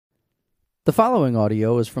The following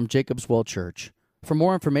audio is from Jacob's Well Church. For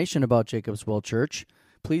more information about Jacob's Well Church,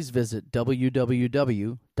 please visit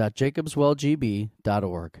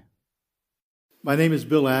www.jacobswellgb.org. My name is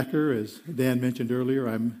Bill Acker. As Dan mentioned earlier,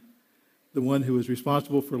 I'm the one who is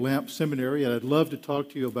responsible for Lamp Seminary, and I'd love to talk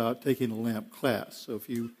to you about taking a Lamp class. So if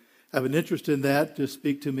you have an interest in that, just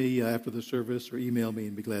speak to me after the service or email me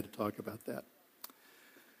and be glad to talk about that.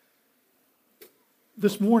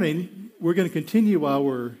 This morning, we're going to continue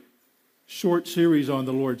our short series on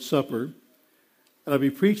the Lord's Supper, and I'll be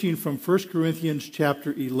preaching from 1 Corinthians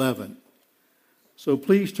chapter 11. So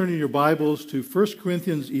please turn in your Bibles to 1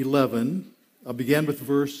 Corinthians 11. I'll begin with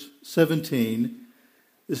verse 17.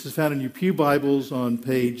 This is found in your Pew Bibles on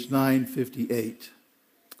page 958,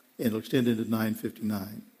 and it'll extend into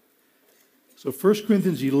 959. So 1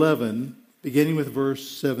 Corinthians 11, beginning with verse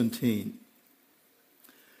 17.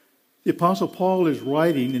 The Apostle Paul is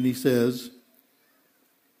writing, and he says,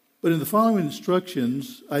 "But in the following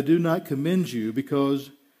instructions, I do not commend you,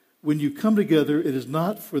 because when you come together, it is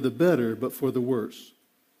not for the better, but for the worse.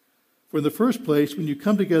 For in the first place, when you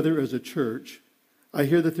come together as a church, I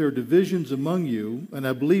hear that there are divisions among you, and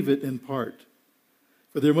I believe it in part.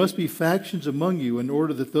 For there must be factions among you in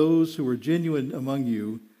order that those who are genuine among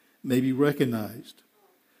you may be recognized.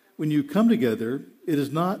 When you come together, it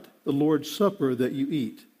is not the Lord's Supper that you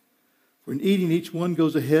eat. For in eating, each one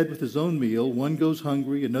goes ahead with his own meal. One goes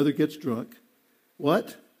hungry, another gets drunk. What?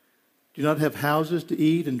 Do you not have houses to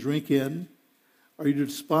eat and drink in? Are you to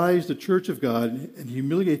despise the church of God and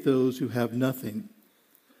humiliate those who have nothing?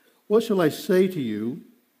 What shall I say to you?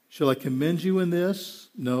 Shall I commend you in this?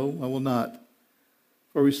 No, I will not.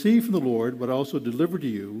 For I received from the Lord what I also delivered to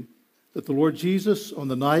you, that the Lord Jesus, on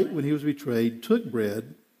the night when he was betrayed, took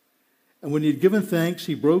bread, and when he had given thanks,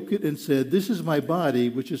 he broke it and said, 'This is my body,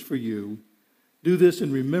 which is for you. Do this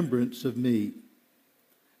in remembrance of me.'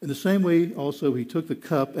 In the same way also he took the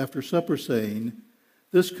cup after supper, saying,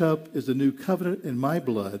 'This cup is the new covenant in my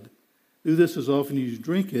blood. Do this as often as you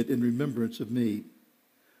drink it in remembrance of me.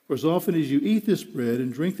 For as often as you eat this bread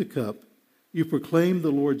and drink the cup, you proclaim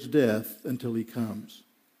the Lord's death until he comes.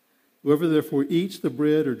 Whoever therefore eats the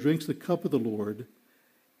bread or drinks the cup of the Lord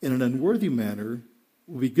in an unworthy manner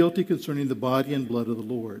will be guilty concerning the body and blood of the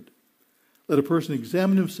Lord. Let a person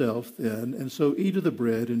examine himself then, and so eat of the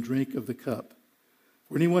bread and drink of the cup.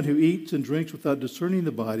 For anyone who eats and drinks without discerning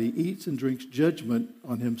the body eats and drinks judgment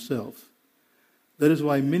on himself. That is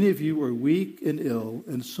why many of you are weak and ill,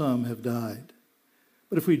 and some have died.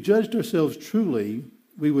 But if we judged ourselves truly,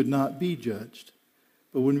 we would not be judged.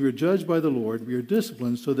 But when we are judged by the Lord, we are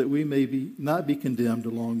disciplined so that we may not be condemned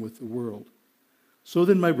along with the world. So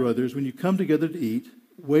then, my brothers, when you come together to eat,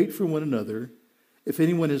 wait for one another. If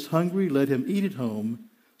anyone is hungry, let him eat at home,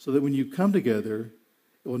 so that when you come together,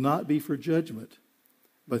 it will not be for judgment.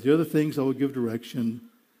 But the other things I will give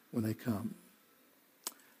direction when I come."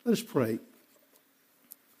 Let us pray.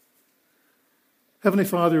 Heavenly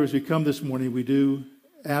Father, as we come this morning, we do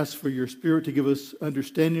ask for your Spirit to give us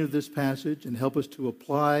understanding of this passage and help us to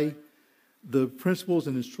apply the principles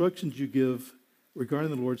and instructions you give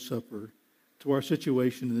regarding the Lord's Supper to our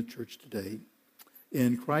situation in the church today.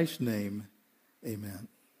 In Christ's name, amen.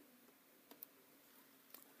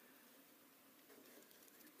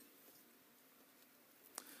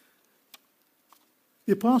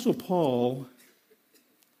 The Apostle Paul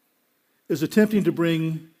is attempting to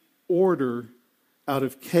bring order out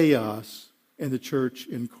of chaos in the church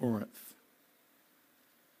in Corinth.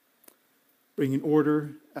 Bringing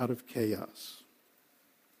order out of chaos.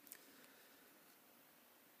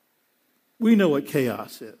 We know what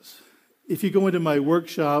chaos is. If you go into my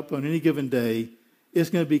workshop on any given day, it's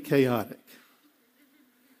going to be chaotic.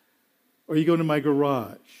 Or you go into my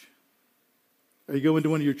garage. Or you go into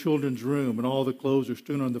one of your children's room and all the clothes are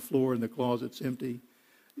strewn on the floor and the closet's empty.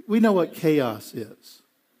 We know what chaos is.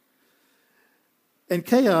 And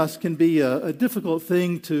chaos can be a difficult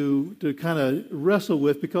thing to kind of wrestle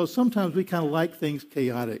with, because sometimes we kind of like things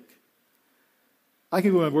chaotic. I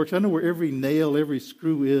can go to my workshop, I know where every nail, every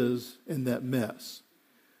screw is in that mess.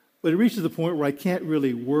 But it reaches the point where I can't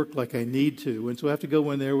really work like I need to. And so I have to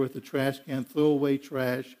go in there with the trash can, throw away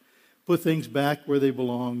trash, put things back where they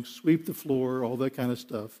belong, sweep the floor, all that kind of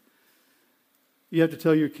stuff. You have to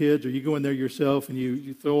tell your kids, or you go in there yourself and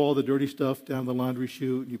you throw all the dirty stuff down the laundry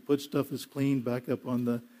chute, and you put stuff that's clean back up on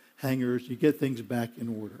the hangers. You get things back in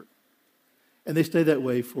order. And they stay that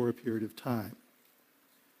way for a period of time.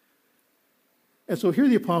 And so here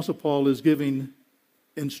the Apostle Paul is giving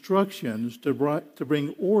instructions to bring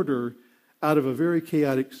order out of a very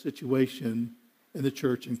chaotic situation in the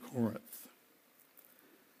church in Corinth.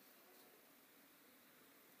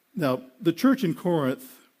 Now, the church in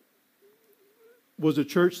Corinth was a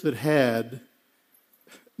church that had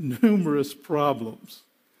numerous problems.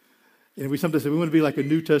 And we sometimes say we want to be like a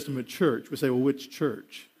New Testament church. We say, well, which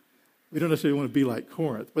church? We don't necessarily want to be like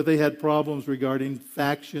Corinth. But they had problems regarding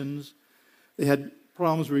factions. They had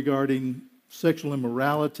problems regarding sexual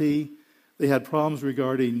immorality. They had problems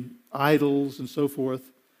regarding idols and so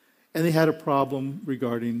forth. And they had a problem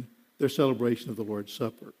regarding their celebration of the Lord's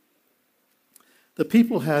Supper. The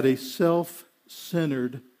people had a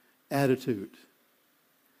self-centered attitude.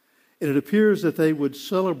 And it appears that they would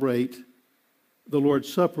celebrate the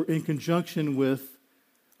Lord's Supper in conjunction with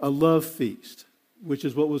a love feast, which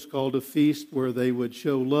is what was called a feast where they would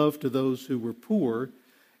show love to those who were poor.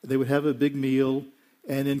 They would have a big meal,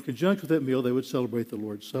 and in conjunction with that meal, they would celebrate the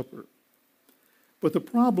Lord's Supper. But the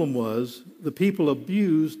problem was the people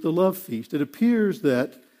abused the love feast. It appears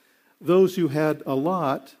that those who had a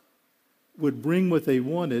lot would bring what they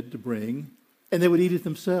wanted to bring, and they would eat it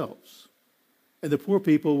themselves. And the poor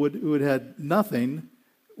people who had nothing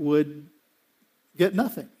would get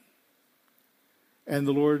nothing. And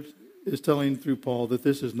the Lord is telling through Paul that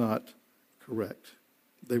this is not correct.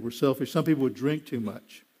 They were selfish. Some people would drink too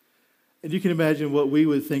much. And you can imagine what we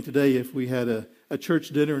would think today if we had a church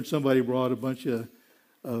dinner and somebody brought a bunch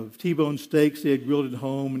of T-bone steaks they had grilled at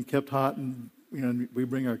home and kept hot, and we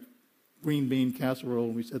bring our green bean casserole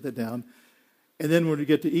and we set that down. And then when we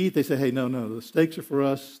get to eat, they say, hey, no, the steaks are for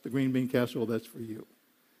us, the green bean casserole, that's for you.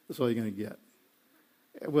 That's all you're going to get.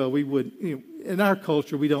 Well, we would, in our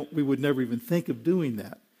culture, we would never even think of doing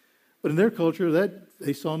that. But in their culture,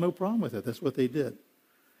 they saw no problem with it. That's what they did.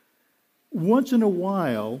 Once in a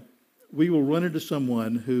while, we will run into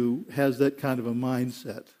someone who has that kind of a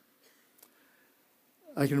mindset.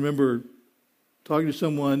 I can remember talking to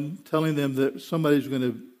someone, telling them that somebody's going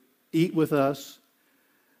to eat with us,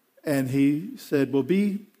 and he said, well,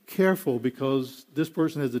 be careful because this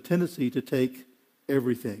person has a tendency to take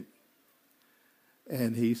everything.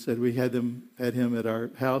 And he said we had him at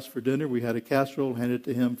our house for dinner. We had a casserole, handed it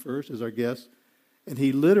to him first as our guest, and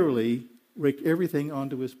he literally raked everything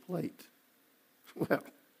onto his plate. Well,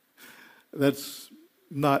 that's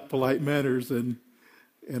not polite manners in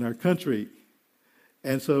our country.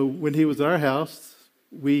 And so when he was at our house,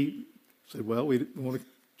 we said, well, we want to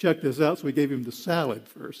check this out, so we gave him the salad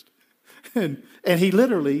first. And he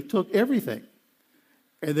literally took everything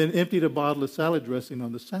and then emptied a bottle of salad dressing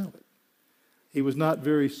on the salad. He was not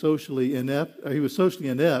very socially inept. He was socially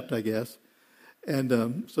inept, I guess.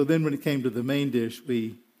 And so then when it came to the main dish,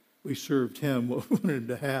 we served him what we wanted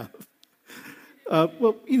to have.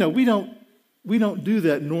 Well, we don't do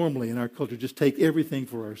that normally in our culture, just take everything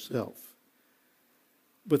for ourselves.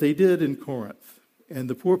 But they did in Corinth. And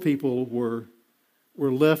the poor people were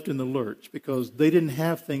left in the lurch because they didn't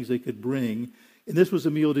have things they could bring. And this was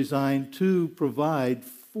a meal designed to provide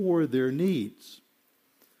for their needs.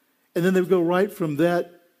 And then they would go right from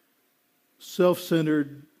that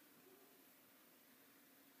self-centered,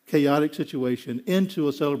 chaotic situation into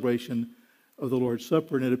a celebration of the Lord's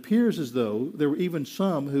Supper. And it appears as though there were even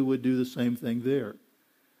some who would do the same thing there.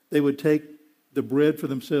 They would take the bread for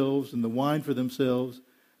themselves and the wine for themselves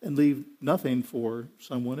and leave nothing for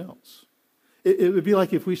someone else. It would be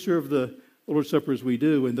like if we serve the Lord's Supper as we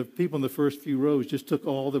do, and the people in the first few rows just took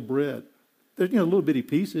all the bread. There's little bitty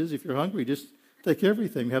pieces. If you're hungry, just take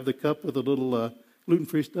everything. Have the cup with a little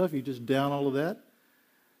gluten-free stuff. You just down all of that.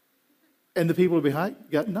 And the people behind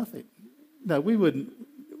got nothing. Now, we wouldn't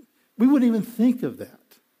even think of that.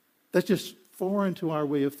 That's just foreign to our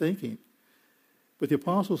way of thinking. But the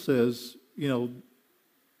apostle says,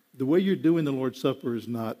 the way you're doing the Lord's Supper is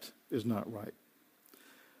not right.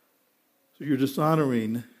 So you're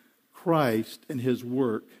dishonoring Christ and his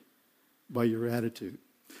work by your attitude.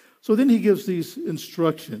 So then he gives these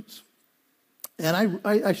instructions. And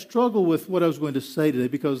I struggle with what I was going to say today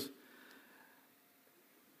because,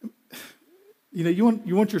 you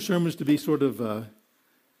want your sermons to be sort of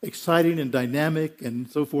exciting and dynamic and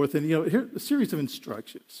so forth. And, here's a series of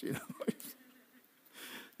instructions,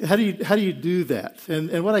 How do you do that?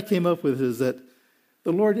 And what I came up with is that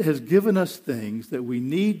the Lord has given us things that we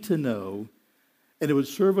need to know, and it would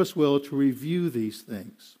serve us well to review these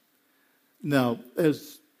things. Now,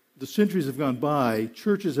 as the centuries have gone by,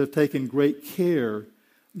 churches have taken great care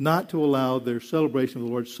not to allow their celebration of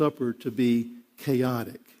the Lord's Supper to be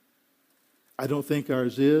chaotic. I don't think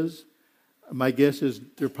ours is. My guess is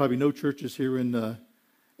there are probably no churches here in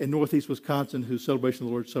northeast Wisconsin whose celebration of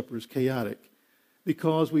the Lord's Supper is chaotic,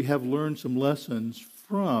 because we have learned some lessons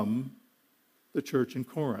from the church in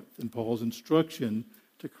Corinth and Paul's instruction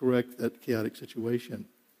to correct that chaotic situation.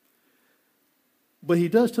 But he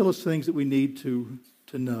does tell us things that we need to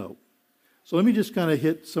know. So let me just kind of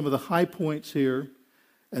hit some of the high points here,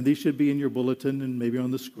 and these should be in your bulletin and maybe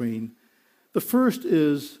on the screen. The first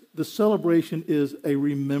is the celebration is a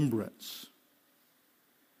remembrance.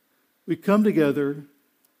 We come together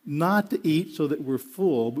not to eat so that we're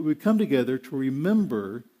full, but we come together to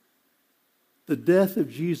remember the death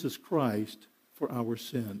of Jesus Christ for our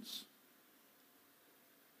sins.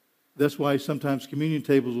 That's why sometimes communion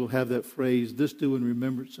tables will have that phrase, "This do in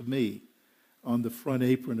remembrance of me," on the front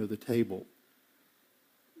apron of the table.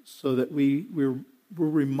 So that we're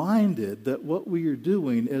reminded that what we are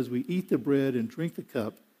doing as we eat the bread and drink the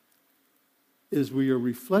cup is we are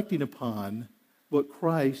reflecting upon what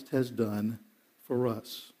Christ has done for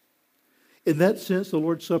us. In that sense, the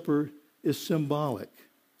Lord's Supper is symbolic.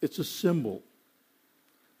 It's a symbol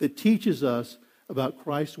that teaches us about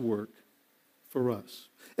Christ's work for us.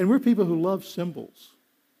 And we're people who love symbols.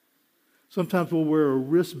 Sometimes we'll wear a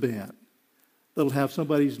wristband that'll have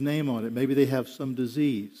somebody's name on it. Maybe they have some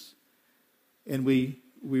disease. And we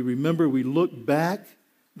remember, we look back,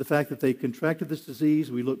 the fact that they contracted this disease.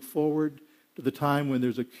 We look forward to the time when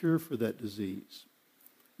there's a cure for that disease.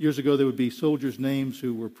 Years ago, there would be soldiers' names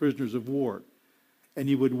who were prisoners of war. And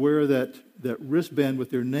you would wear that wristband with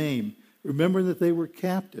their name, remembering that they were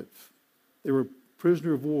captive. They were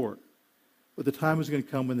prisoner of war. But the time was going to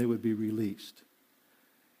come when they would be released.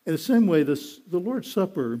 In the same way, the Lord's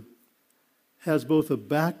Supper has both a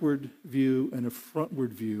backward view and a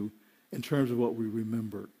frontward view in terms of what we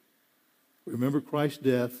remember. We remember Christ's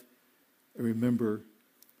death and remember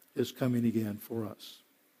his coming again for us.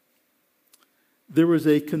 There is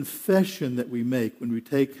a confession that we make when we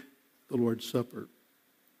take the Lord's Supper.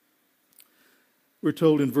 We're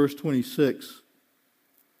told in verse 26,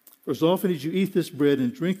 "For as often as you eat this bread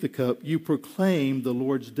and drink the cup, you proclaim the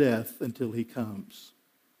Lord's death until he comes."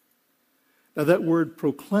 Now that word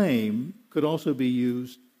proclaim could also be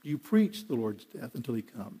used, you preach the Lord's death until he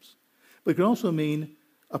comes. But it could also mean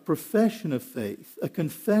a profession of faith, a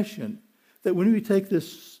confession that when we take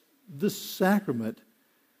this sacrament,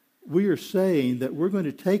 we are saying that we're going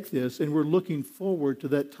to take this and we're looking forward to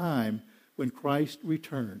that time when Christ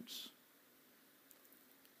returns.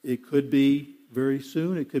 It could be very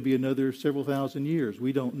soon. It could be another several thousand years.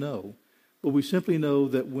 We don't know. But we simply know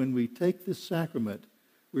that when we take this sacrament,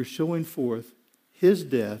 we're showing forth his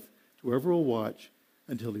death to whoever will watch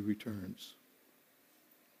until he returns.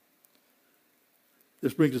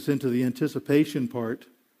 This brings us into the anticipation part.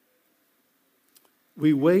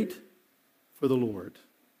 We wait for the Lord.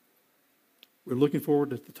 We're looking forward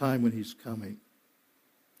to the time when he's coming.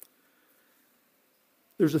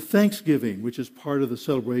 There's a thanksgiving, which is part of the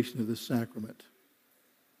celebration of this sacrament.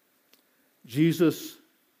 Jesus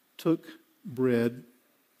took bread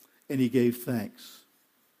and he gave thanks.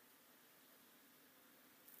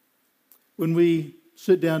 When we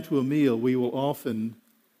sit down to a meal, we will often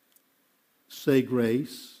say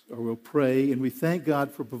grace or we'll pray and we thank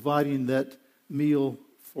God for providing that meal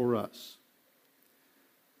for us.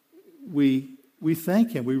 We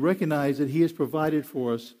thank him. We recognize that he has provided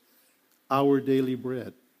for us our daily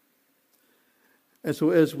bread. And so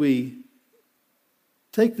as we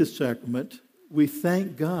take this sacrament, we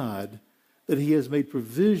thank God that he has made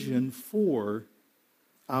provision for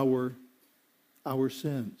our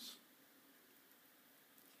sins.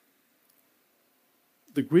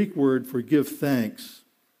 The Greek word for give thanks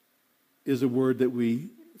is a word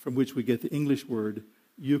from which we get the English word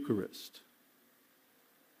Eucharist.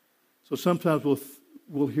 So sometimes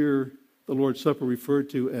we'll hear the Lord's Supper referred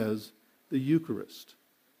to as the Eucharist.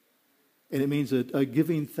 And it means a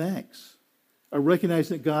giving thanks, a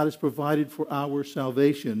recognizing that God has provided for our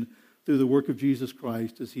salvation through the work of Jesus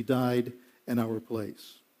Christ as he died in our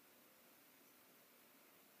place.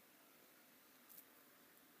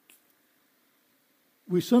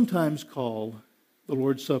 We sometimes call the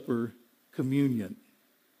Lord's Supper communion.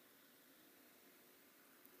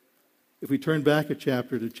 If we turn back a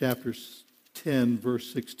chapter to chapter 10,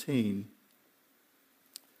 verse 16,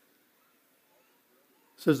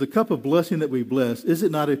 it says, "The cup of blessing that we bless, is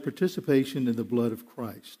it not a participation in the blood of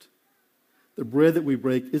Christ? The bread that we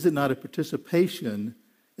break, is it not a participation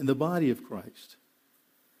in the body of Christ?"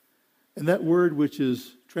 And that word which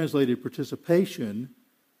is translated participation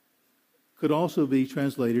could also be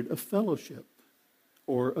translated a fellowship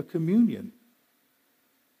or a communion,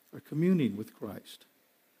 or communing with Christ.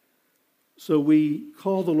 So we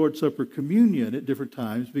call the Lord's Supper communion at different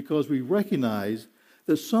times because we recognize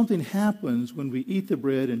that something happens when we eat the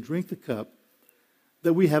bread and drink the cup,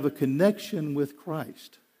 that we have a connection with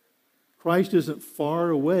Christ. Christ isn't far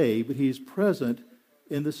away, but he's present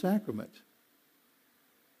in the sacrament.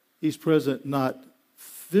 He's present not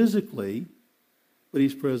physically, but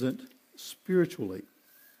he's present spiritually.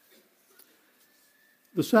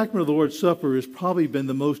 The sacrament of the Lord's Supper has probably been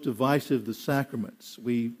the most divisive of the sacraments.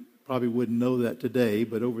 We probably wouldn't know that today,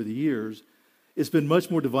 but over the years, it's been much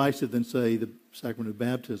more divisive than, say, the sacrament of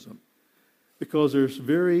baptism, because there's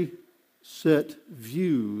very set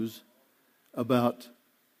views about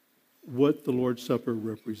what the Lord's Supper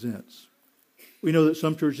represents. We know that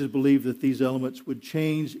some churches believe that these elements would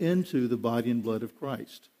change into the body and blood of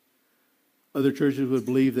Christ. Other churches would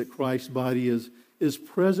believe that Christ's body is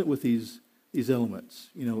present with these elements,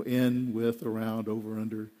 in, with, around, over,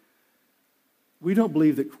 under. We don't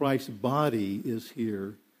believe that Christ's body is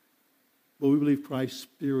here, but we believe Christ's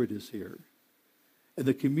Spirit is here. And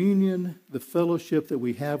the communion, the fellowship that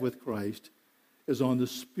we have with Christ is on the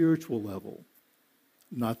spiritual level,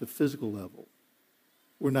 not the physical level.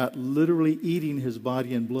 We're not literally eating his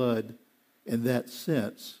body and blood in that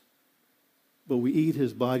sense, but we eat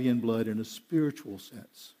his body and blood in a spiritual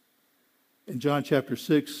sense. In John chapter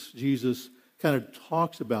 6, Jesus kind of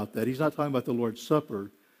talks about that. He's not talking about the Lord's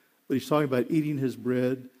Supper, but he's talking about eating his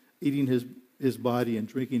bread, eating his body, and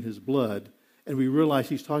drinking his blood. And we realize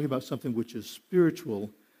he's talking about something which is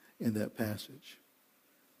spiritual in that passage.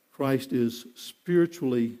 Christ is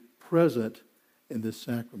spiritually present in this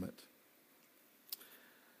sacrament.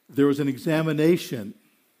 There was an examination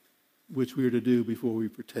which we are to do before we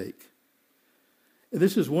partake. And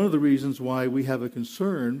this is one of the reasons why we have a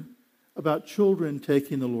concern about children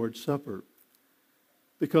taking the Lord's Supper.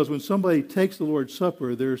 Because when somebody takes the Lord's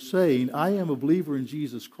Supper, they're saying, I am a believer in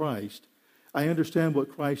Jesus Christ. I understand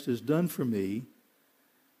what Christ has done for me.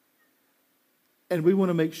 And we want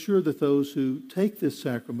to make sure that those who take this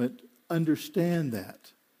sacrament understand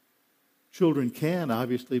that. Children can,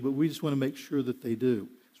 obviously, but we just want to make sure that they do.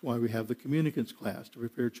 That's why we have the communicants class, to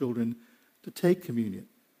prepare children to take communion.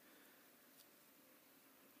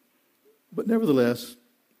 But nevertheless,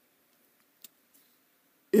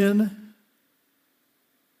 in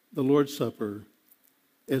the Lord's Supper,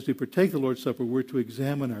 as we partake the Lord's Supper, we're to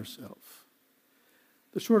examine ourselves.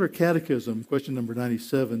 The Shorter Catechism, question number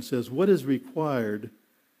 97, says, what is required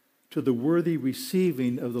to the worthy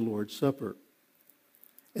receiving of the Lord's Supper?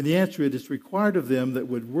 And the answer is, it's required of them that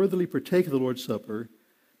would worthily partake of the Lord's Supper,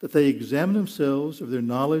 that they examine themselves of their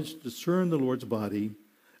knowledge to discern the Lord's body,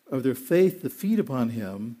 of their faith to feed upon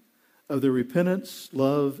him, of their repentance,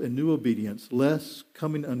 love, and new obedience, lest,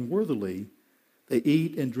 coming unworthily, they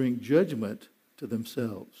eat and drink judgment to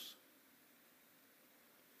themselves.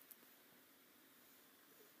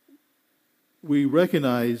 We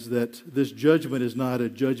recognize that this judgment is not a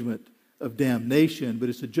judgment of damnation, but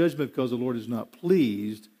it's a judgment because the Lord is not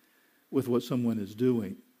pleased with what someone is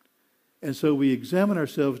doing. And so we examine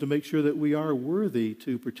ourselves to make sure that we are worthy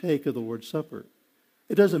to partake of the Lord's Supper.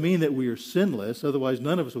 It doesn't mean that we are sinless, otherwise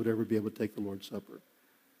none of us would ever be able to take the Lord's Supper.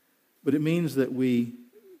 But it means that we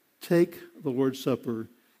take the Lord's Supper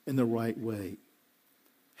in the right way,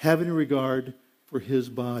 having regard for his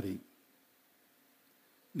body.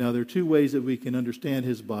 Now, there are two ways that we can understand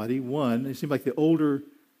his body. One, it seems like the older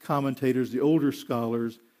commentators, the older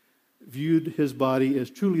scholars, viewed his body as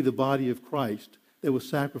truly the body of Christ that was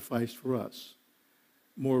sacrificed for us.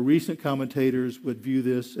 More recent commentators would view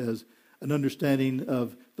this as an understanding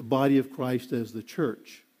of the body of Christ as the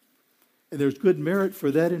church. And there's good merit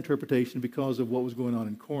for that interpretation because of what was going on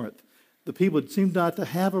in Corinth. The people seemed not to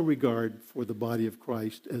have a regard for the body of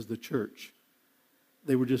Christ as the church.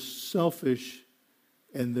 They were just selfish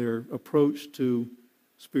in their approach to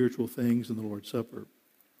spiritual things in the Lord's Supper.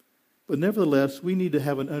 But nevertheless, we need to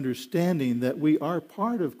have an understanding that we are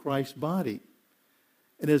part of Christ's body.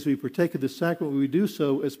 And as we partake of the sacrament, we do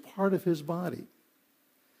so as part of his body.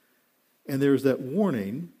 And there's that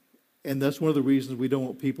warning, and that's one of the reasons we don't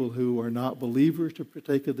want people who are not believers to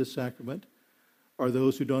partake of this sacrament, or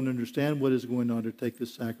those who don't understand what is going on to take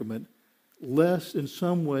this sacrament, lest in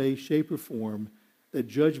some way, shape, or form, that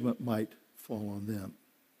judgment might fall on them.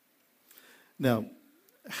 Now,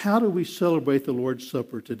 how do we celebrate the Lord's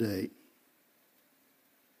Supper today?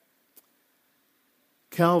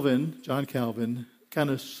 John Calvin,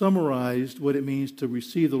 kind of summarized what it means to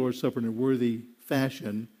receive the Lord's Supper in a worthy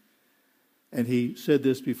fashion. And he said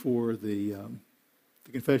this before the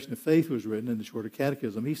Confession of Faith was written in the Shorter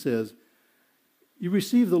Catechism. He says, you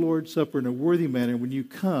receive the Lord's Supper in a worthy manner when you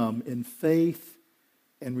come in faith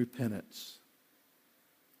and repentance.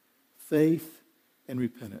 Faith and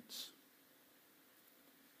repentance.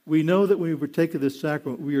 We know that when we partake of this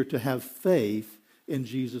sacrament, we are to have faith in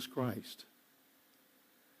Jesus Christ.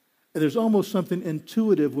 And there's almost something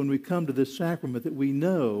intuitive when we come to this sacrament that we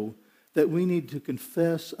know that we need to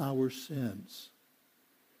confess our sins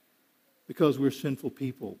because we're sinful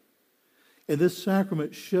people. And this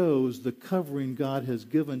sacrament shows the covering God has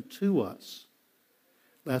given to us.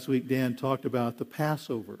 Last week, Dan talked about the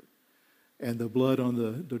Passover and the blood on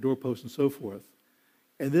the doorpost and so forth.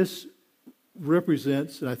 And this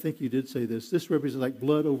represents, and I think you did say this represents like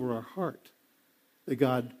blood over our heart, that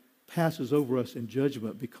God passes over us in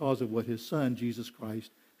judgment because of what his Son, Jesus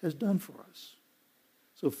Christ, has done for us.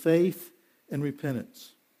 So faith and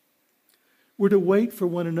repentance. We're to wait for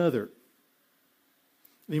one another.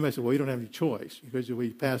 And you might say, well, you don't have any choice because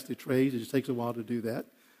we pass the trays. It just takes a while to do that.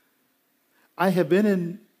 I have been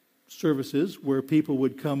in services where people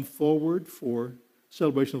would come forward for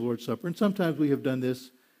celebration of the Lord's Supper, and sometimes we have done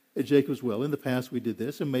this at Jacob's Well. In the past we did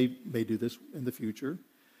this and may do this in the future.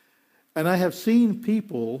 And I have seen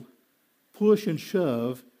people push and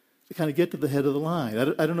shove to kind of get to the head of the line.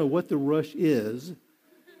 I don't know what the rush is.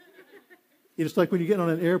 It's like when you get on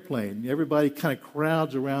an airplane, everybody kind of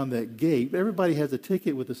crowds around that gate. Everybody has a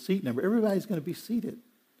ticket with a seat number. Everybody's going to be seated.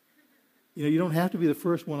 You don't have to be the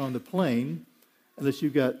first one on the plane unless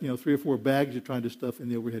you've got, 3 or 4 bags you're trying to stuff in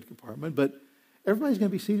the overhead compartment. But everybody's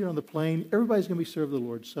going to be seated on the plane. Everybody's going to be served the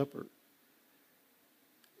Lord's Supper.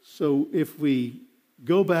 So if we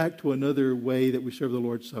go back to another way that we serve the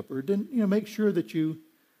Lord's Supper, then, make sure that you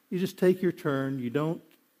just take your turn. You don't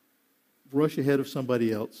rush ahead of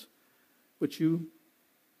somebody else, but you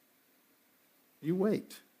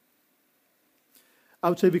wait. I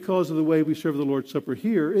would say because of the way we serve the Lord's Supper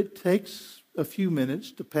here, it takes a few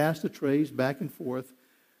minutes to pass the trays back and forth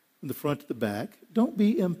from the front to the back. Don't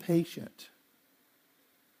be impatient.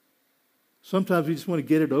 Sometimes we just want to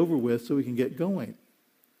get it over with so we can get going.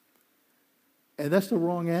 And that's the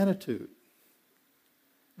wrong attitude.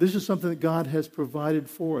 This is something that God has provided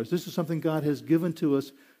for us. This is something God has given to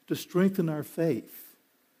us to strengthen our faith.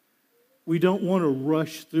 We don't want to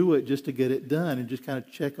rush through it just to get it done and just kind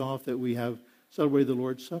of check off that we have celebrated the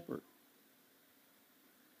Lord's Supper.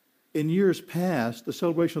 In years past, the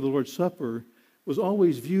celebration of the Lord's Supper was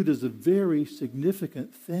always viewed as a very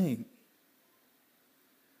significant thing.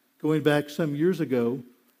 Going back some years ago,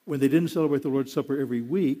 when they didn't celebrate the Lord's Supper every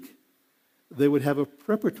week, they would have a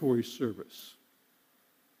preparatory service.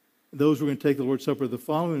 Those who were going to take the Lord's Supper the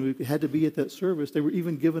following week had to be at that service. They were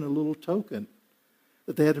even given a little token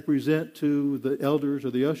that they had to present to the elders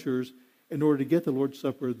or the ushers in order to get the Lord's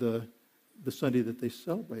Supper the Sunday that they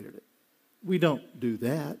celebrated it. We don't do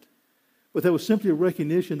that. But that was simply a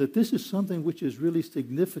recognition that this is something which is really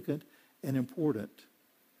significant and important.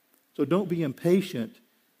 So don't be impatient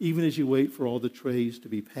even as you wait for all the trays to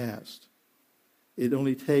be passed. It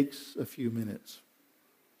only takes a few minutes.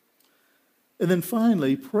 And then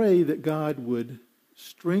finally, pray that God would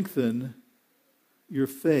strengthen your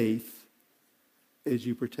faith as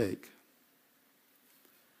you partake.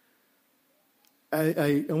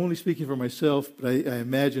 I'm only speaking for myself, but I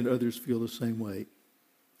imagine others feel the same way.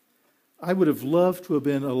 I would have loved to have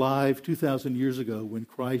been alive 2,000 years ago when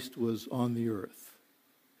Christ was on the earth,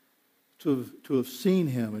 to have seen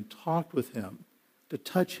him and talked with him, to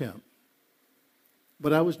touch him.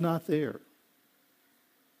 But I was not there.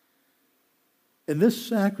 And this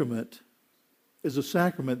sacrament is a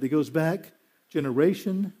sacrament that goes back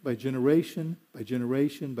generation by generation by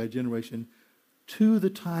generation by generation to the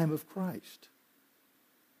time of Christ.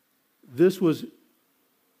 This was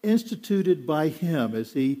instituted by him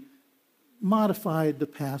as he modified the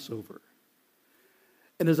Passover.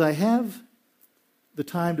 And as I have the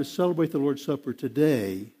time to celebrate the Lord's Supper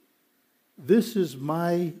today, this is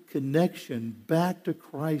my connection back to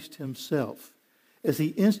Christ himself as he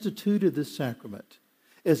instituted this sacrament,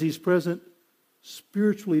 as he's present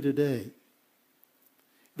spiritually today.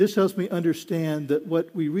 This helps me understand that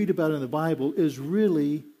what we read about in the Bible is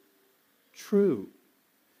really true.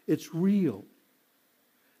 It's real.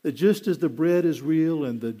 That just as the bread is real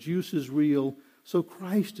and the juice is real, so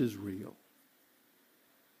Christ is real.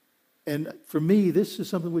 And for me, this is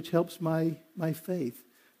something which helps my faith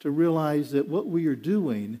to realize that what we are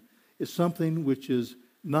doing is something which is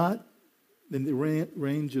not in the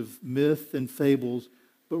range of myth and fables,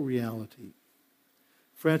 but reality.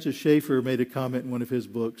 Francis Schaeffer made a comment in one of his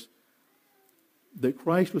books that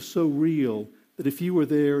Christ was so real that if you were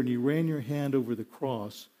there and you ran your hand over the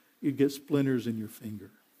cross, you'd get splinters in your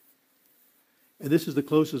finger. And this is the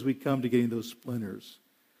closest we come to getting those splinters,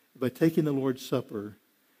 by taking the Lord's Supper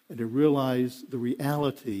and to realize the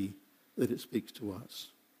reality that it speaks to us.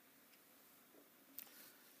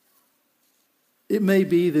 It may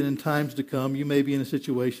be that in times to come, you may be in a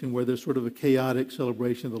situation where there's sort of a chaotic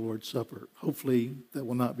celebration of the Lord's Supper. Hopefully, that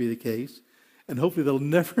will not be the case. And hopefully, that'll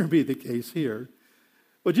never be the case here.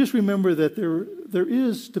 But just remember that there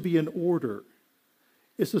is to be an order.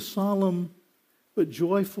 It's a solemn but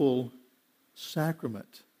joyful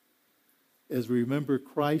sacrament as we remember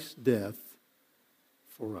Christ's death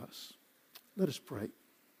for us. Let us pray.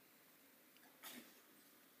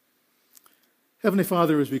 Heavenly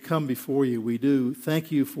Father, as we come before you, we do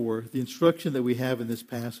thank you for the instruction that we have in this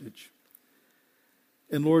passage.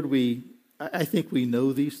 And Lord, I think we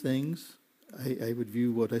know these things. I would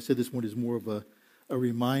view what I said this morning as more of a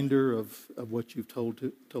reminder of what you've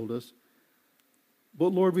told us. But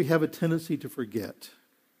Lord, we have a tendency to forget.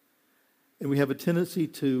 And we have a tendency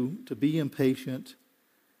to be impatient.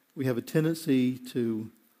 We have a tendency to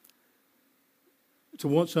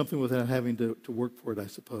want something without having to work for it, I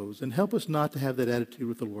suppose. And help us not to have that attitude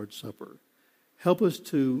with the Lord's Supper. Help us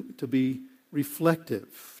to be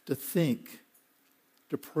reflective, to think,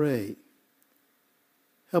 to pray.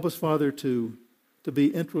 Help us, Father, to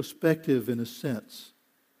be introspective in a sense.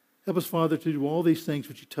 Help us, Father, to do all these things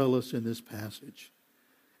which you tell us in this passage.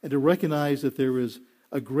 And to recognize that there is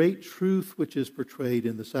a great truth which is portrayed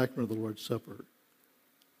in the sacrament of the Lord's Supper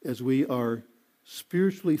as we are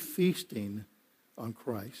spiritually feasting on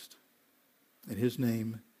Christ. In his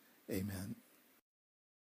name, amen.